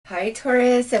Hi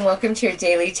Taurus, and welcome to your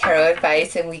daily tarot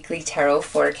advice and weekly tarot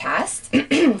forecast.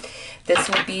 This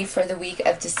will be for the week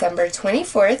of December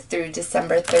 24th through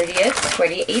December 30th,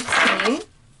 2018.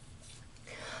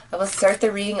 I will start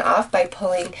the reading off by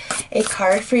pulling a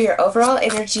card for your overall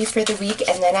energy for the week,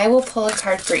 and then I will pull a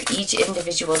card for each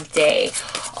individual day.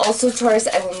 Also, Taurus,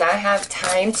 I will not have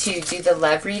time to do the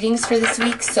love readings for this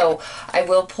week, so I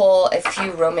will pull a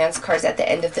few romance cards at the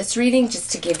end of this reading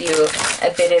just to give you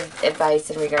a bit of advice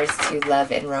in regards to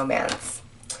love and romance.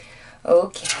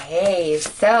 Okay,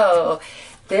 so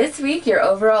this week your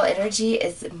overall energy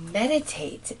is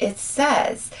meditate. It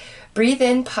says, breathe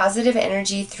in positive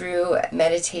energy through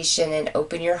meditation and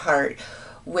open your heart.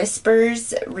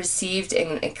 Whispers received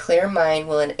in a clear mind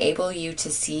will enable you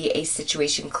to see a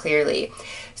situation clearly.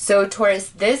 So Taurus,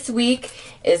 this week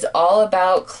is all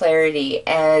about clarity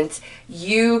and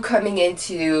you coming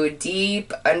into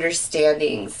deep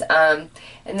understandings. And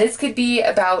this could be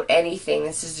about anything.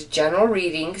 This is a general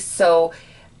reading. So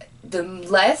the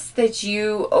less that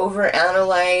you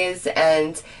overanalyze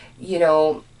and,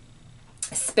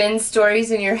 spin stories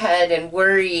in your head and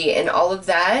worry and all of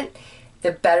that,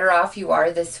 the better off you are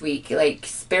this week. Like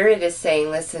Spirit is saying,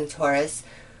 listen, Taurus,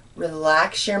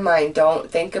 relax your mind.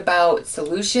 Don't think about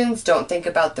solutions. Don't think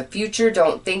about the future.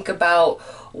 Don't think about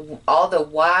all the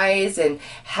whys and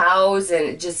hows.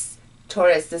 And just,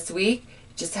 Taurus, this week,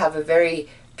 just have a very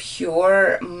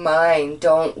pure mind.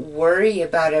 Don't worry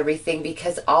about everything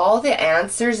because all the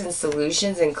answers and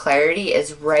solutions and clarity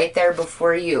is right there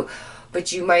before you.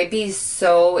 But you might be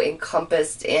so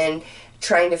encompassed in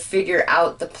trying to figure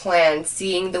out the plan,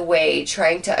 seeing the way,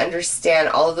 trying to understand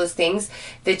all of those things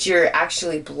that you're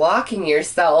actually blocking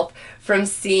yourself from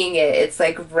seeing it. It's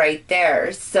like right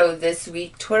there. So this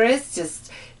week, Taurus,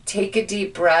 just take a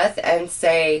deep breath and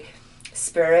say,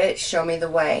 Spirit, show me the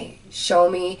way. Show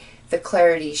me the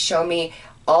clarity. Show me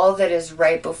all that is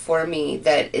right before me,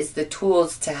 that is the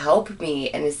tools to help me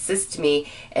and assist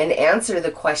me and answer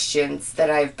the questions that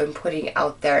I've been putting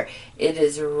out there. It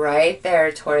is right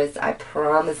there, Taurus, I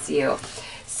promise you.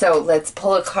 So let's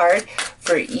pull a card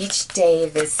for each day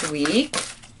this week.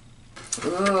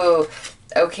 Ooh,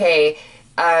 okay.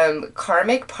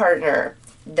 Karmic partner.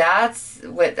 That's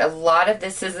what a lot of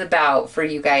this is about for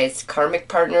you guys. Karmic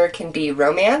partner can be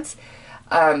romance,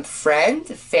 friend,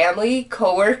 family,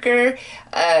 coworker,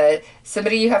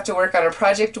 somebody you have to work on a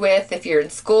project with if you're in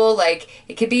school. Like,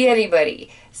 it could be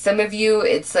anybody. Some of you,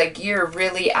 it's like you're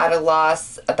really at a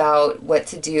loss about what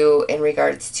to do in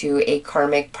regards to a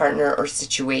karmic partner or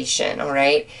situation, all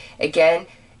right? Again,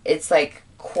 it's like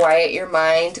quiet your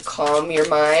mind, calm your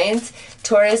mind,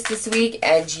 Taurus, this week,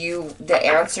 and the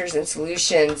answers and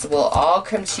solutions will all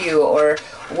come to you, or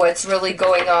what's really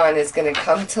going on is going to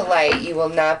come to light. You will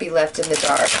not be left in the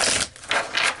dark.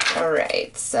 All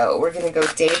right, so we're going to go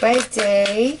day by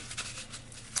day.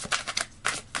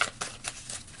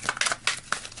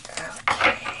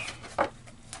 Okay.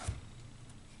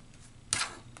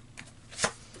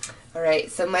 All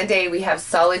right, so Monday we have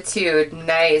solitude.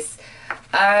 Nice.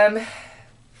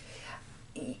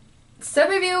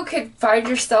 Some of you could find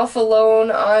yourself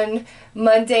alone on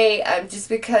Monday just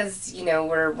because,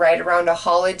 we're right around a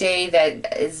holiday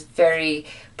that is very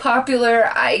popular.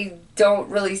 I don't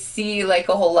really see like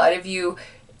a whole lot of you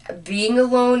being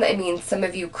alone. I mean, some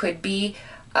of you could be,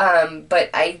 but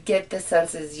I get the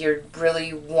sense is you're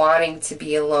really wanting to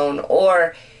be alone,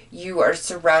 or you are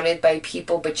surrounded by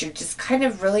people, but you're just kind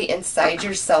of really inside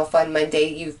yourself on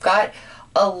Monday. You've got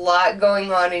a lot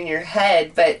going on in your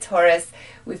head, but Taurus,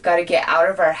 we've got to get out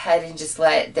of our head and just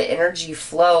let the energy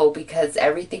flow because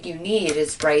everything you need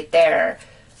is right there.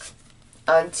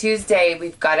 On Tuesday,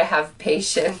 we've got to have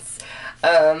patience.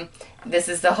 This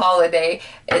is the holiday.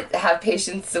 Have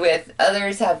patience with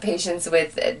others, have patience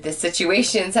with the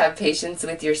situations, have patience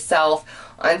with yourself.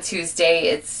 On Tuesday,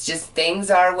 it's just things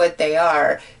are what they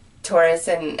are, Taurus,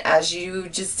 and as you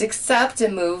just accept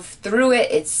and move through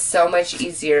it, it's so much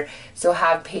easier. So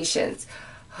have patience.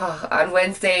 On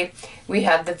Wednesday, we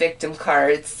have the victim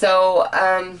card. So,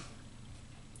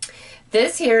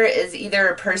 this here is either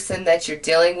a person that you're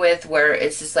dealing with where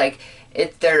it's just like,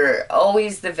 they're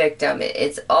always the victim.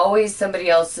 It's always somebody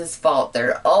else's fault.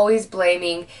 They're always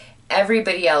blaming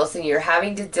everybody else, and you're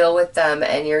having to deal with them,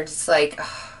 and you're just like,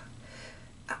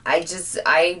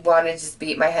 I want to just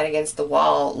beat my head against the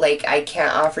wall. Like, I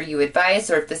can't offer you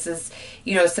advice. Or if this is,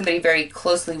 somebody very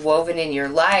closely woven in your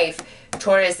life,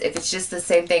 Taurus, if it's just the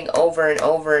same thing over and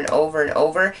over and over and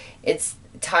over, it's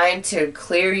time to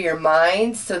clear your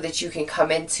mind so that you can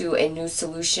come into a new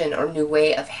solution or new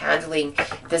way of handling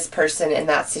this person in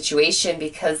that situation,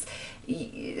 because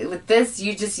with this,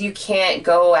 you can't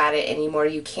go at it anymore.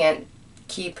 You can't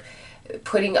keep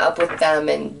putting up with them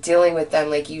and dealing with them.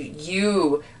 Like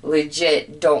you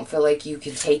legit don't feel like you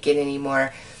can take it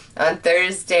anymore. On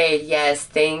Thursday, yes,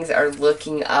 things are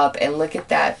looking up, and look at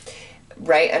that.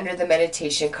 Right under the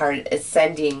meditation card,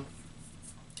 Ascending.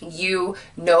 You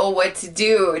know what to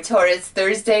do, Taurus.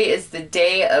 Thursday is the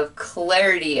day of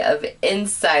clarity, of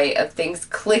insight, of things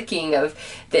clicking, of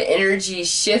the energy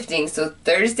shifting. So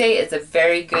Thursday is a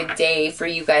very good day for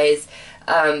you guys.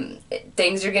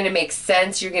 Things are going to make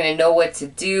sense. You're going to know what to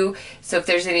do. So if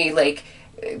there's any like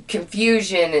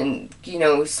confusion and, you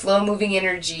know, slow moving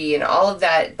energy and all of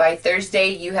that, by Thursday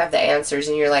you have the answers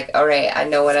and you're like, all right, I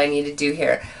know what I need to do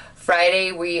here.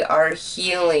 Friday, we are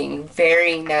healing.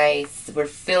 Very nice. We're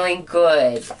feeling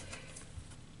good.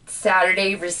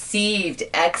 Saturday, received.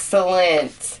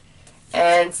 Excellent.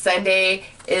 And Sunday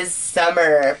is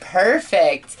summer.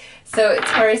 Perfect. So,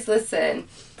 Taurus, listen.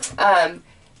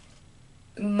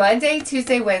 Monday,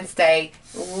 Tuesday, Wednesday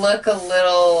look a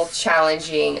little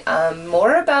challenging.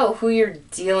 More about who you're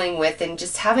dealing with and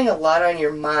just having a lot on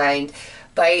your mind.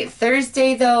 By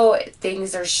Thursday, though,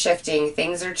 things are shifting.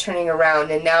 Things are turning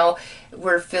around, and now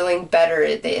we're feeling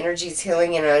better. The energy's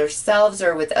healing in ourselves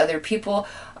or with other people.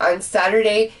 On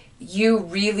Saturday, you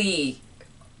really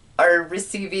are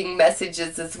receiving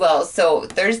messages as well. So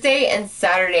Thursday and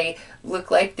Saturday look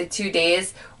like the 2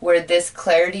 days where this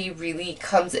clarity really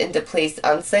comes into place.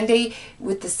 On Sunday,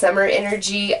 with the summer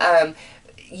energy,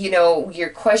 you know, your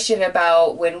question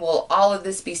about when will all of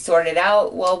this be sorted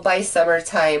out? Well, by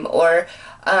summertime. Or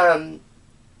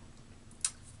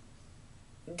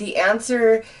the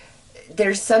answer,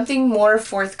 there's something more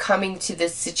forthcoming to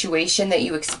this situation that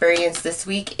you experienced this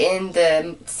week in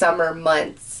the summer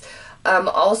months.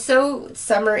 Also,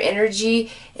 summer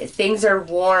energy, things are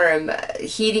warm,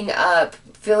 heating up,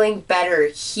 feeling better,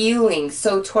 healing.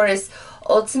 So Taurus,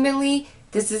 ultimately,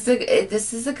 this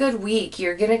is a good week.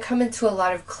 You're going to come into a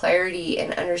lot of clarity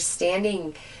and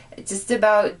understanding just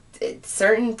about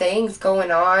certain things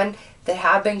going on that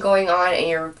have been going on, and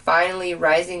you're finally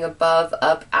rising above,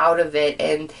 up out of it,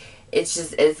 and it's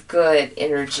just as good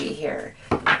energy here.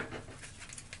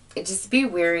 Just be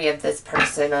weary of this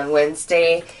person on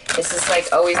Wednesday. It's just like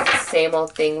always the same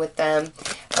old thing with them.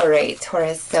 All right,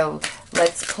 Taurus, so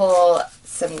let's pull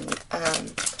some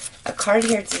a card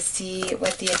here to see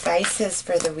what the advice is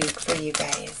for the week for you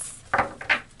guys.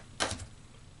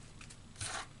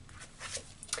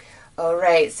 All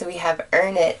right, so we have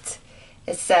Earn It.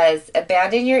 It says,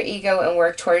 abandon your ego and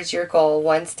work towards your goal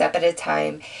one step at a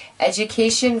time.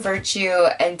 Education, virtue,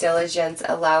 and diligence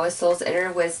allow a soul's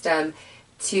inner wisdom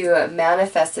to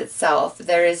manifest itself.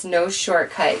 There is no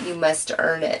shortcut. You must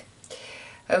earn it.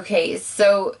 Okay,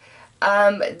 so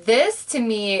this to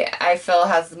me, I feel,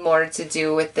 has more to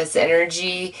do with this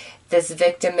energy, this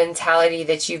victim mentality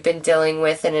that you've been dealing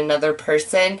with in another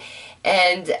person.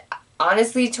 And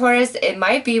honestly, Taurus, it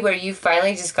might be where you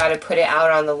finally just got to put it out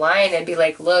on the line and be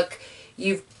like, look,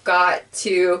 you've got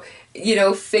to, you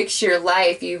know, fix your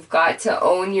life. You've got to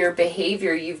own your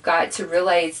behavior. You've got to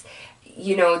realize,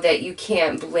 you know, that you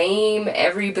can't blame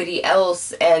everybody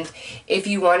else. And if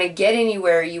you want to get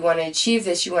anywhere, you want to achieve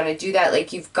this, you want to do that,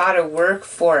 like, you've got to work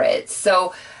for it.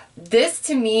 So this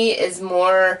to me is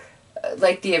more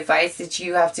like the advice that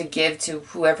you have to give to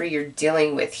whoever you're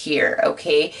dealing with here,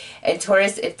 okay? And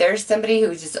Taurus, if there's somebody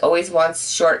who just always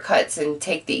wants shortcuts and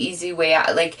take the easy way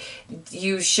out, like,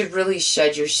 you should really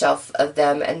shed yourself of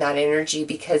them and that energy,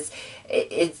 because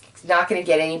it's not going to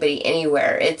get anybody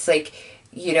anywhere. It's like,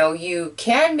 you know, you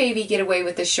can maybe get away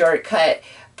with a shortcut,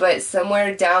 but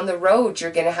somewhere down the road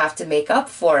you're going to have to make up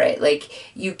for it.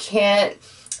 Like, you can't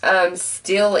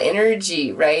steal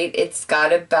energy, right? It's got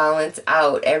to balance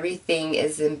out. Everything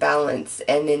is in balance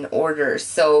and in order.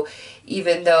 So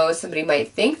even though somebody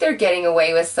might think they're getting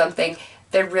away with something,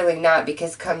 they're really not,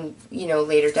 because come, you know,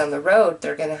 later down the road,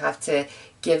 they're going to have to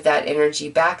give that energy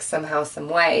back somehow, some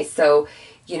way. So,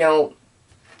 you know,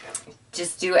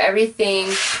 just do everything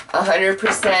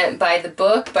 100% by the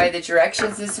book, by the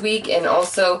directions this week, and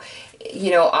also,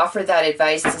 you know, offer that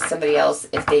advice to somebody else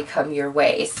if they come your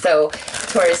way. So,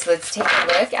 Taurus, let's take a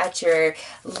look at your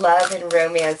love and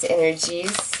romance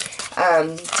energies.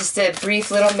 Just a brief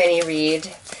little mini read.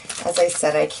 As I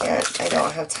said, I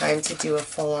don't have time to do a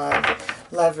full-on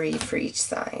love read for each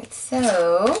sign.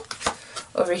 So,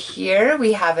 over here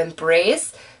we have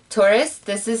Embrace. Taurus,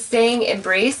 this is saying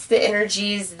embrace the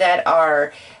energies that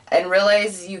are, and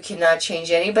realize you cannot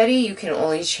change anybody. You can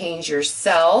only change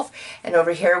yourself. And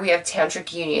over here we have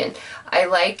Tantric Union. I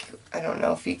don't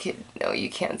know if you can, no, you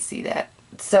can't see that.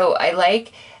 So I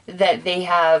like that they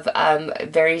have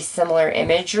very similar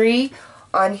imagery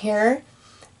on here.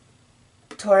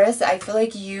 Taurus, I feel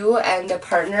like you and a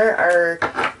partner are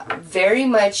very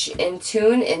much in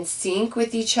tune, in sync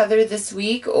with each other this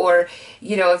week. Or,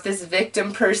 you know, if this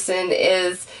victim person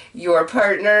is your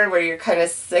partner, where you're kind of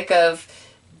sick of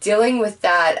dealing with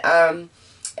that,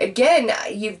 again,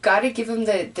 you've got to give them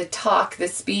the talk, the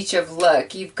speech of,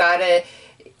 look, you've got to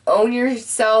own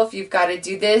yourself, you've got to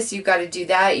do this, you've got to do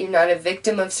that, you're not a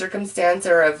victim of circumstance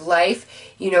or of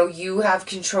life, you know, you have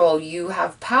control, you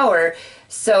have power.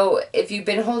 So if you've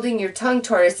been holding your tongue,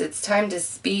 Taurus, it's time to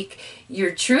speak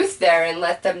your truth there and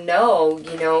let them know,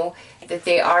 you know, that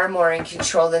they are more in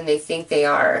control than they think they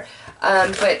are.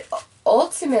 But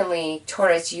ultimately,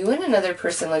 Taurus, you and another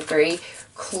person look very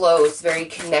close, very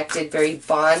connected, very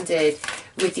bonded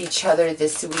with each other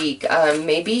this week.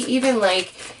 Maybe even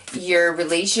like your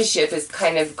relationship is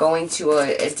kind of going to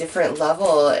a different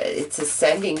level. It's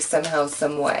ascending somehow,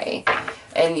 some way.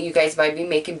 And you guys might be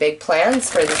making big plans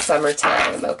for the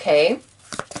summertime, okay?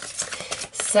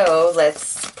 So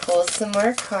let's pull some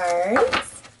more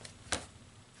cards.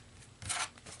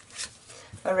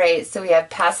 All right, so we have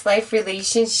past life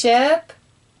relationship.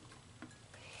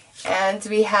 And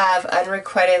we have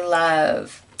unrequited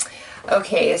love.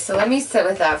 Okay, so let me sit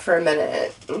with that for a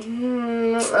minute.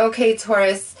 Okay,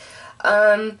 Taurus.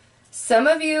 Some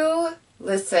of you,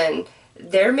 listen,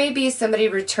 there may be somebody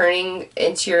returning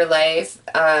into your life,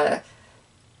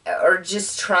 or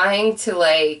just trying to,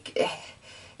 like,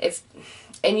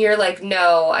 and you're like,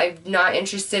 no, I'm not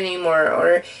interested anymore.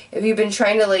 Or if you've been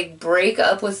trying to, like, break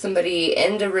up with somebody,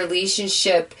 end a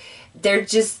relationship,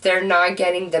 they're not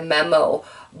getting the memo.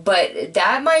 But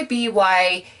that might be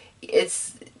why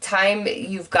it's time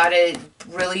you've got to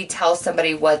really tell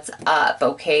somebody what's up,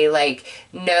 okay? Like,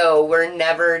 no, we're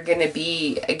never gonna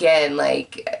be again,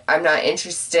 like, I'm not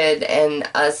interested in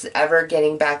us ever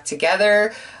getting back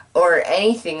together or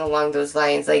anything along those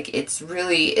lines. Like, it's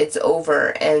over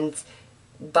and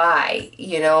bye,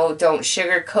 you know. Don't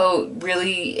sugarcoat,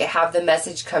 really have the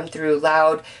message come through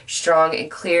loud, strong,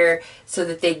 and clear so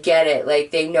that they get it.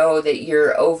 Like, they know that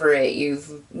you're over it,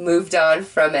 you've moved on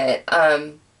from it.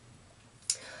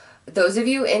 Those of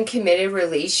you in committed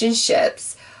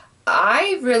relationships,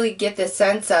 I really get the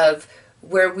sense of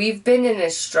where we've been in a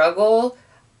struggle,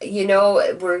 you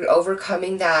know, we're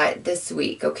overcoming that this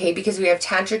week, okay? Because we have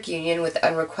tantric union with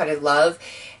unrequited love,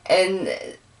 and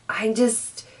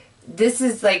this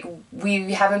is like,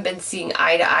 we haven't been seeing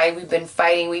eye to eye. We've been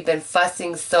fighting, we've been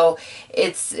fussing, so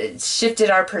it's shifted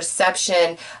our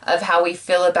perception of how we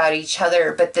feel about each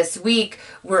other. But this week,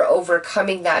 we're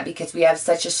overcoming that because we have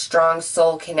such a strong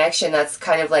soul connection that's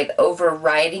kind of like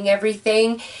overriding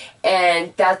everything.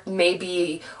 And that may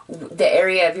be the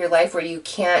area of your life where you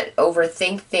can't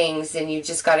overthink things and you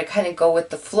just got to kind of go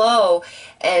with the flow.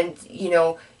 And, you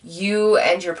know, you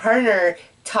and your partner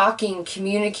talking,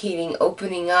 communicating,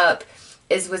 opening up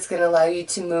is what's going to allow you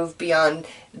to move beyond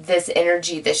this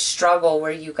energy, this struggle,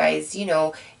 where you guys, you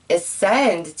know,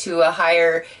 ascend to a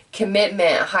higher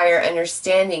commitment, a higher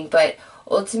understanding. But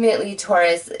ultimately,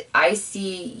 Taurus, I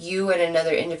see you and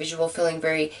another individual feeling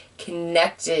very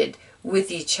connected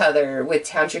with each other, with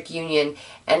tantric union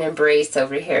and embrace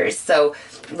over here. So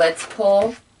let's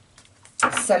pull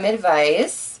some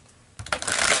advice.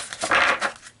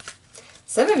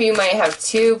 Some of you might have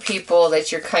two people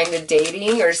that you're kind of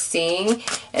dating or seeing, and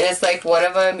it's like one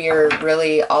of them you're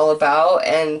really all about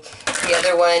and the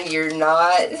other one you're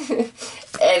not.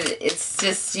 And it's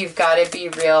just, you've got to be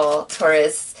real,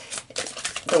 Taurus.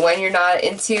 The one you're not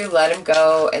into, let him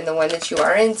go. And the one that you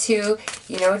are into,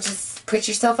 you know, just put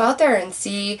yourself out there and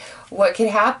see what could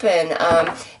happen.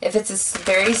 If it's a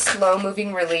very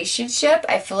slow-moving relationship,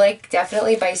 I feel like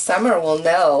definitely by summer we'll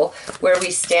know where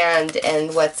we stand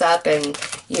and what's up and,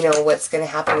 you know, what's going to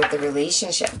happen with the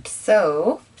relationship.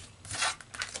 So,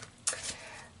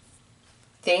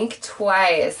 think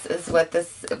twice is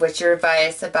what your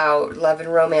advice about love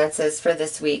and romance is for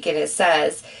this week. And it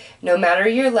says, no matter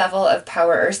your level of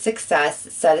power or success,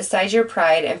 set aside your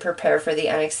pride and prepare for the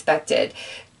unexpected.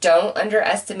 Don't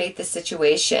underestimate the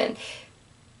situation.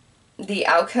 The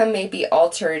outcome may be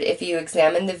altered if you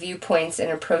examine the viewpoints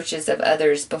and approaches of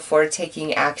others before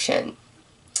taking action.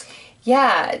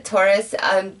 Yeah, Taurus,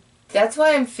 that's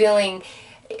why I'm feeling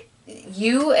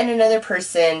you and another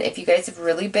person, if you guys have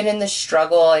really been in the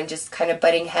struggle and just kind of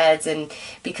butting heads, and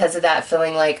because of that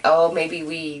feeling like, oh, maybe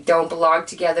we don't belong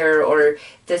together or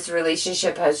this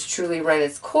relationship has truly run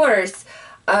its course,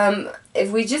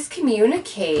 if we just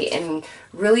communicate and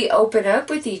really open up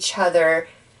with each other,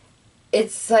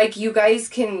 it's like you guys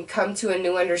can come to a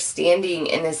new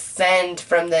understanding and ascend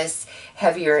from this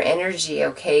heavier energy,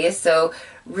 okay? So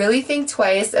really think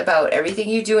twice about everything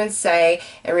you do and say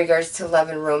in regards to love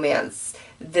and romance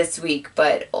this week.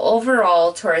 But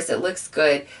overall, Taurus, it looks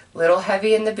good. A little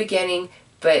heavy in the beginning,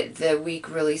 but the week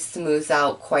really smooths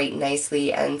out quite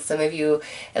nicely. And some of you,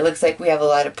 it looks like we have a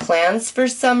lot of plans for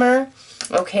summer,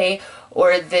 okay?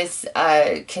 Or this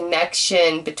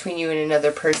connection between you and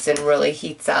another person really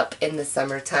heats up in the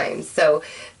summertime. So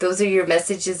those are your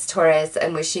messages, Taurus.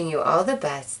 I'm wishing you all the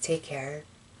best. Take care.